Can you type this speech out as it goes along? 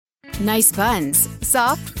Nice buns,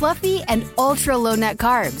 soft, fluffy, and ultra-low net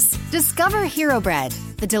carbs. Discover Hero Bread,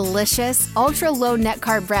 the delicious, ultra-low net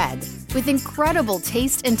carb bread with incredible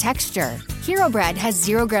taste and texture. Hero Bread has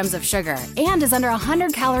 0 grams of sugar and is under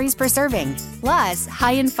 100 calories per serving. Plus,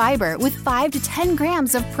 high in fiber with 5 to 10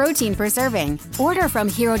 grams of protein per serving. Order from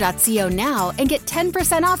hero.co now and get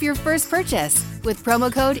 10% off your first purchase with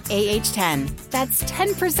promo code AH10. That's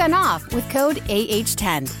 10% off with code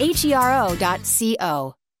AH10.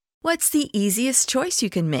 HERO.co. What's the easiest choice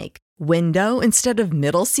you can make? Window instead of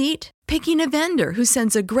middle seat? Picking a vendor who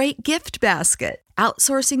sends a great gift basket?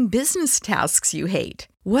 Outsourcing business tasks you hate?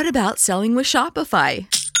 What about selling with Shopify?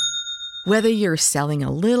 Whether you're selling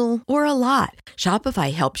a little or a lot,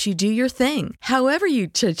 Shopify helps you do your thing, however you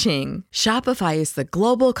cha-ching. Shopify is the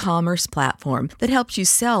global commerce platform that helps you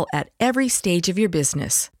sell at every stage of your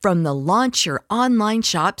business. From the launch your online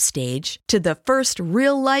shop stage to the first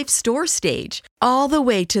real-life store stage, all the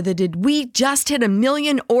way to the did we just hit 1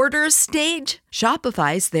 million orders stage.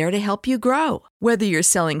 Shopify's there to help you grow. Whether you're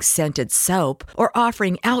selling scented soap or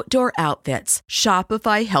offering outdoor outfits,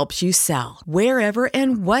 Shopify helps you sell. Wherever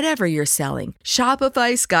and whatever you're selling,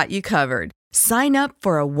 Shopify's got you covered. Sign up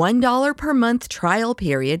for a $1 per month trial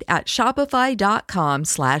period at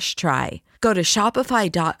shopify.com/try. Go to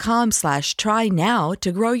shopify.com/try now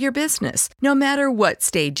to grow your business, no matter what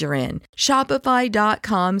stage you're in.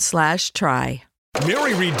 Shopify.com/try.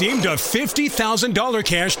 Mary redeemed a $50,000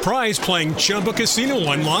 cash prize playing Chumba Casino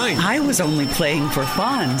online. I was only playing for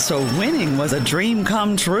fun, so winning was a dream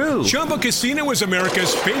come true. Chumba Casino is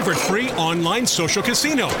America's favorite free online social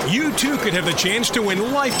casino. You, too, could have the chance to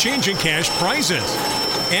win life-changing cash prizes.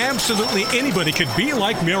 Absolutely anybody could be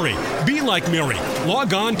like Mary. Be like Mary.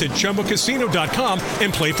 Log on to ChumbaCasino.com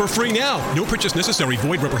and play for free now. No purchase necessary.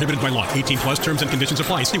 Void where prohibited by law. 18 plus terms and conditions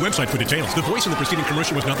apply. See website for details. The voice in the preceding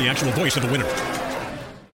commercial was not the actual voice of the winner.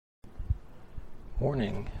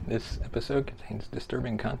 Warning, this episode contains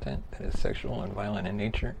disturbing content that is sexual and violent in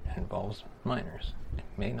nature and involves minors. It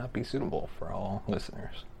may not be suitable for all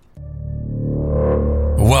listeners.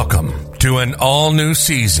 Welcome to an all-new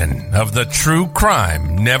season of the True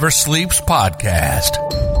Crime Never Sleeps podcast.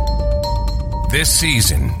 This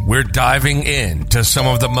season, we're diving into some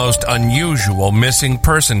of the most unusual missing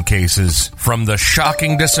person cases, from the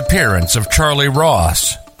shocking disappearance of Charlie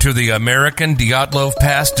Ross to the American Dyatlov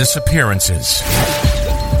Pass disappearances.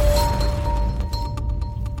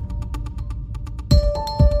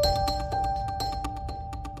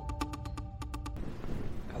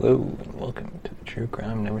 Hello and welcome to the True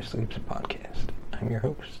Crime Never Sleeps podcast. I'm your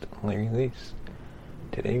host, Larry Leese.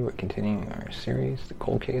 Today we're continuing our series, The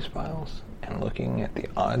Cold Case Files, and looking at the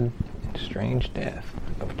odd and strange death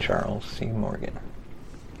of Charles C. Morgan.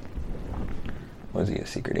 Was he a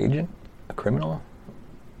secret agent, a criminal,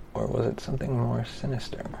 or was it something more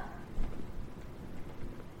sinister?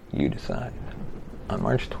 You decide. On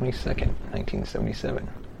March 22nd, 1977,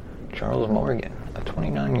 Charles Morgan, a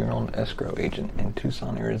 29-year-old escrow agent in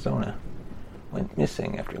Tucson, Arizona, went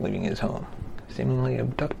missing after leaving his home, seemingly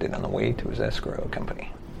abducted on the way to his escrow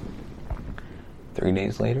company. 3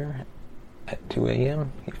 days later, at 2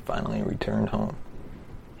 a.m., he finally returned home.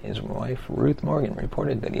 His wife, Ruth Morgan,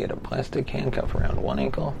 reported that he had a plastic handcuff around one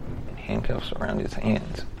ankle and handcuffs around his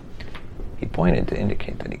hands. He pointed to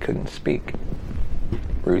indicate that he couldn't speak.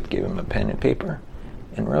 Ruth gave him a pen and paper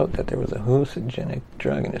and wrote that there was a hallucinogenic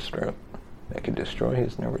drug in his throat that could destroy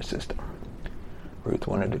his nervous system. Ruth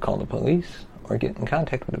wanted to call the police or get in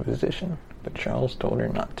contact with a physician, but Charles told her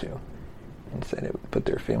not to and said it would put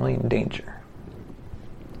their family in danger.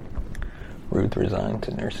 Ruth resigned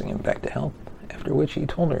to nursing him back to health, after which he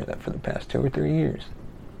told her that for the past 2 or 3 years,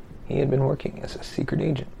 he had been working as a secret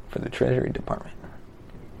agent for the Treasury Department.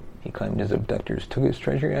 He claimed his abductors took his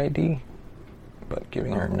Treasury ID, but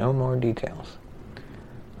giving her no more details.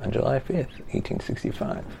 On July 5th,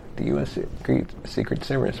 1865, the U.S. Secret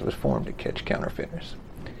Service was formed to catch counterfeiters.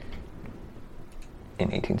 In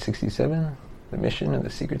 1867, the mission of the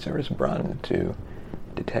Secret Service broadened to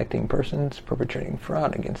detecting persons perpetrating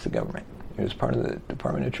fraud against the government. It was part of the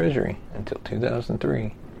Department of Treasury until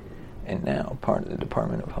 2003, and now part of the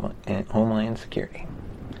Department of Homeland Security.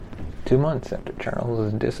 2 months after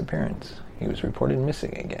Charles's disappearance, he was reported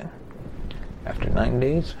missing again. After 9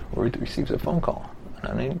 days, Ruth receives a phone call. An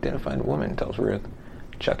unidentified woman tells Ruth,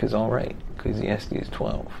 "Chuck is all right," Ecclesiastes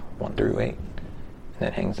 12, 1-8, and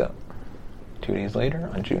then hangs up. 2 days later,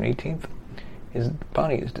 on June 18th, his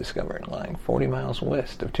body is discovered lying 40 miles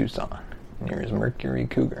west of Tucson, near his Mercury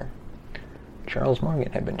Cougar. Charles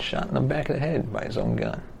Morgan had been shot in the back of the head by his own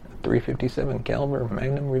gun, a .357 caliber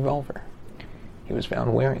Magnum revolver. He was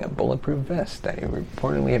found wearing a bulletproof vest that he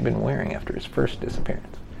reportedly had been wearing after his first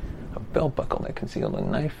disappearance. A belt buckle that concealed a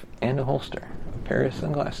knife and a holster. A pair of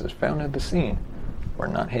sunglasses found at the scene were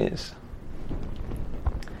not his.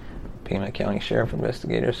 Pima County Sheriff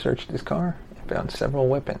investigators searched his car and found several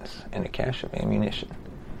weapons and a cache of ammunition.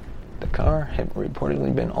 The car had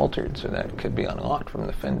reportedly been altered so that it could be unlocked from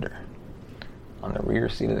the fender. On the rear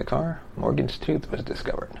seat of the car, Morgan's tooth was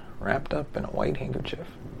discovered, wrapped up in a white handkerchief.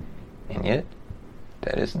 And yet,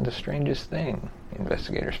 that isn't the strangest thing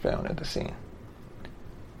investigators found at the scene.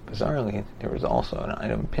 Bizarrely, there was also an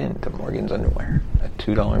item pinned to Morgan's underwear, a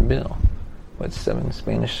 $2 bill with 7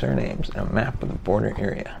 Spanish surnames and a map of the border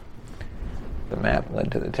area. The map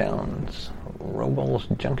led to the towns Robles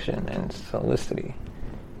Junction and Solicity,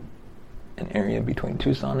 an area between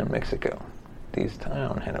Tucson and Mexico. This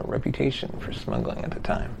town had a reputation for smuggling at the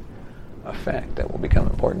time, a fact that will become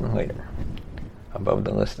important later. Above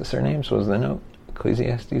the list of surnames was the note,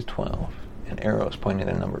 Ecclesiastes 12, and arrows pointing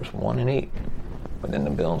to numbers 1 and 8 within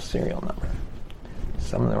the bill's serial number.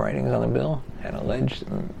 Some of the writings on the bill had alleged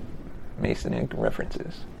Masonic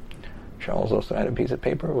references. Charles also had a piece of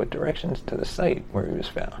paper with directions to the site where he was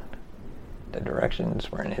found. The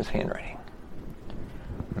directions were in his handwriting.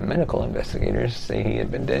 Medical investigators say he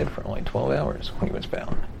had been dead for only 12 hours when he was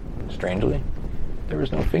found. Strangely, there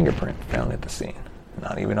was no fingerprint found at the scene,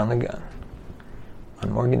 not even on the gun.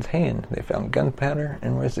 On Morgan's hand, they found gunpowder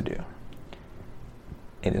and residue.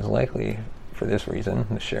 It is likely, for this reason,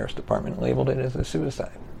 the sheriff's department labeled it as a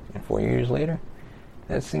suicide, and 4 years later,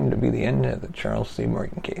 that seemed to be the end of the Charles C.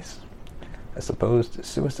 Morgan case. A supposed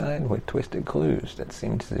suicide with twisted clues that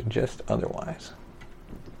seemed to suggest otherwise.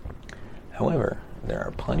 However, there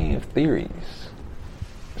are plenty of theories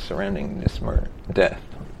surrounding this death.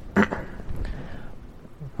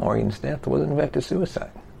 Morgan's death was in fact a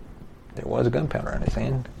suicide. There was gunpowder on his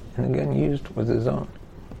hand, and the gun used was his own.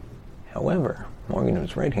 However, Morgan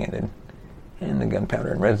was right-handed, and the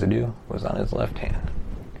gunpowder and residue was on his left hand.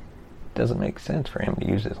 It doesn't make sense for him to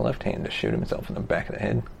use his left hand to shoot himself in the back of the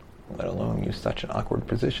head, let alone use such an awkward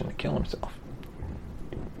position to kill himself.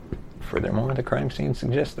 Furthermore, the crime scene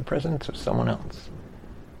suggests the presence of someone else,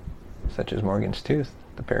 such as Morgan's tooth,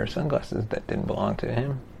 the pair of sunglasses that didn't belong to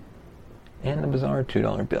him, and the bizarre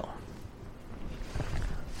 $2 bill.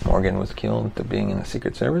 Morgan was killed to being in the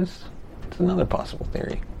Secret Service? It's another possible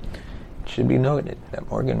theory. It should be noted that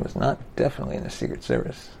Morgan was not definitely in the Secret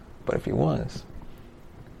Service, but if he was,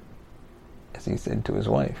 as he said to his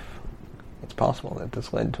wife, it's possible that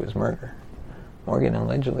this led to his murder. Morgan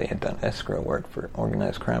allegedly had done escrow work for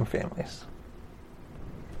organized crime families.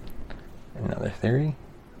 Another theory,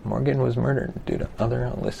 Morgan was murdered due to other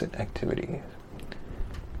illicit activities.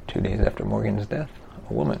 2 days after Morgan's death,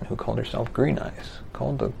 a woman who called herself Green Eyes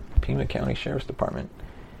called the Pima County Sheriff's Department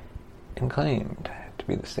and claimed to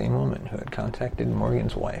be the same woman who had contacted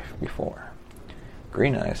Morgan's wife before.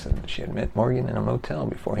 Green Eyes said that she had met Morgan in a motel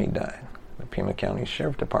before he died. The Pima County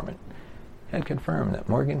Sheriff's Department had confirmed that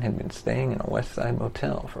Morgan had been staying in a West Side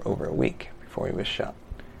motel for over a week before he was shot.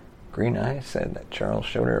 Green Eyes said that Charles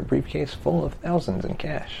showed her a briefcase full of thousands in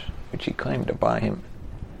cash, which he claimed was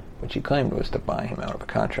to buy him out of a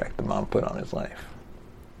contract the mom put on his life.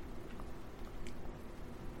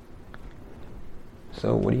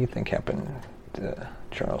 So what do you think happened to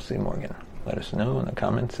Charles C. Morgan? Let us know in the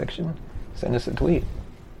comments section. Send us a tweet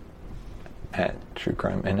at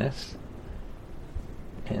TrueCrimeNS.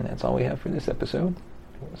 And that's all we have for this episode.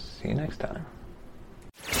 We'll see you next time.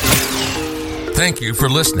 Thank you for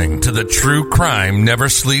listening to the True Crime Never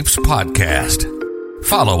Sleeps podcast.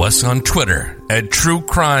 Follow us on Twitter at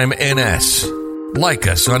TrueCrimeNS. Like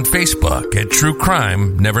us on Facebook at True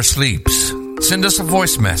Crime Never Sleeps. Send us a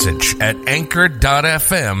voice message at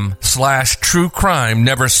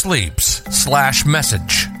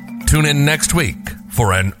anchor.fm/truecrimeneversleeps/message. Tune in next week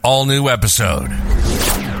for an all-new episode.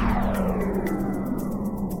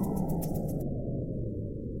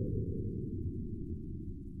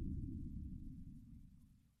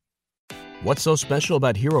 What's so special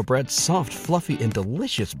about Hero Bread's soft, fluffy, and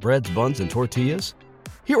delicious breads, buns, and tortillas?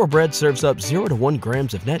 Hero Bread serves up 0 to 1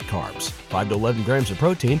 grams of net carbs, 5 to 11 grams of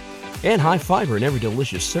protein, and high fiber in every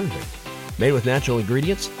delicious serving. Made with natural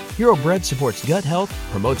ingredients, Hero Bread supports gut health,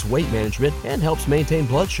 promotes weight management, and helps maintain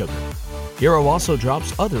blood sugar. Hero also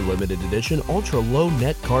drops other limited edition ultra-low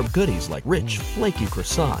net carb goodies like rich, flaky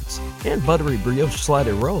croissants and buttery brioche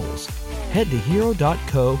slider rolls. Head to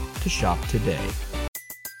hero.co to shop today.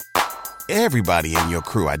 Everybody in your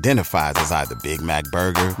crew identifies as either Big Mac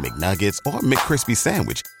Burger, McNuggets, or McCrispy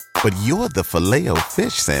Sandwich. But you're the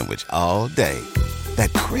Filet-O-Fish Sandwich all day.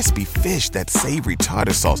 That crispy fish, that savory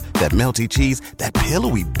tartar sauce, that melty cheese, that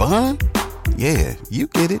pillowy bun. Yeah, you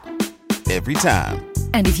get it. every time.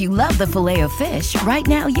 And if you love the Filet-O-Fish, right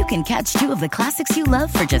now you can catch 2 of the classics you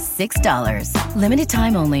love for just $6. Limited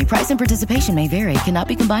time only. Price and participation may vary. Cannot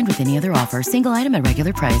be combined with any other offer. Single item at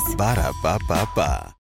regular price. Ba-da-ba-ba-ba.